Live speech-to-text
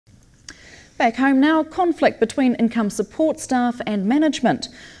Back home now, conflict between income support staff and management.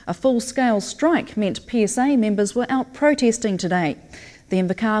 A full-scale strike meant PSA members were out protesting today. The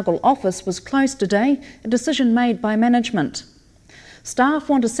Invercargill office was closed today, a decision made by management. Staff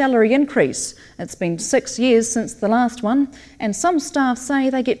want a salary increase. It's been 6 years since the last one, and some staff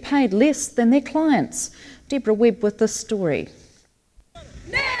say they get paid less than their clients. Deborah Webb with this story.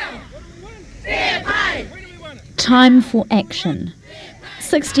 Now! Fair pay! Time for action.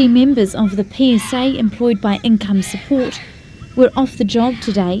 60 members of the PSA employed by Income Support were off the job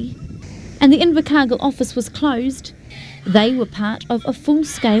today, and the Invercargill office was closed. They were part of a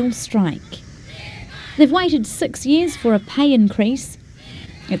full-scale strike. They've waited 6 years for a pay increase.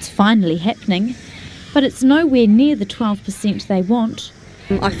 It's finally happening, but it's nowhere near the 12% they want.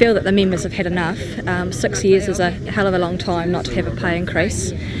 I feel that the members have had enough. 6 years is a hell of a long time not to have a pay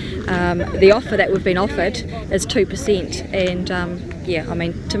increase. The offer that we've been offered is 2%, and yeah, I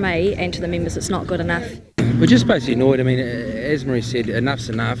mean, to me and to the members it's not good enough. We're just basically annoyed. I mean, as Marie said, enough's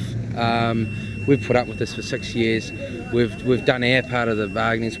enough. We've put up with this for 6 years. We've done our part of the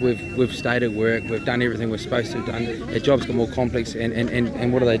bargainings. We've stayed at work. We've done everything we're supposed to have done. Our jobs got more complex,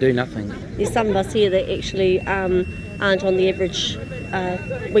 and what do? Nothing. There's some of us here that actually aren't on the average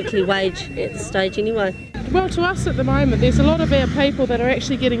weekly wage at this stage anyway. Well, to us at the moment, there's a lot of our people that are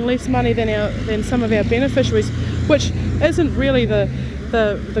actually getting less money than some of our beneficiaries, which isn't really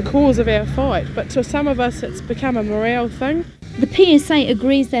the cause of our fight, but to some of us it's become a morale thing. The PSA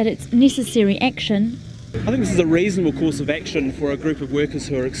agrees that it's necessary action. I think this is a reasonable course of action for a group of workers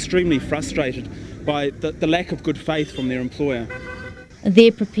who are extremely frustrated by the lack of good faith from their employer.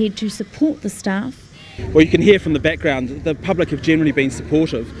 They're prepared to support the staff. Well, you can hear from the background, the public have generally been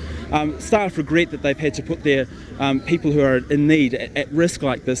supportive. Staff regret that they've had to put their people who are in need at risk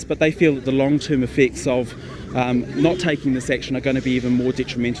like this, but they feel that the long-term effects of not taking this action are going to be even more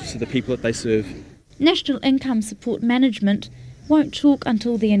detrimental to the people that they serve. National Income Support Management won't talk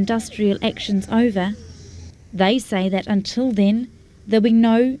until the industrial action's over. They say that until then, there'll be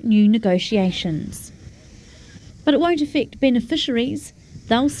no new negotiations. But it won't affect beneficiaries.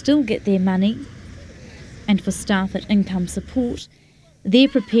 They'll still get their money. And for staff at Income Support, they're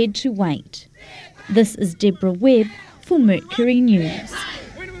prepared to wait. This is Deborah Webb for Mercury News.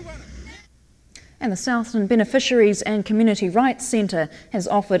 And the Southland Beneficiaries and Community Rights Centre has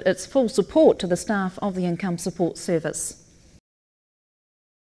offered its full support to the staff of the Income Support Service.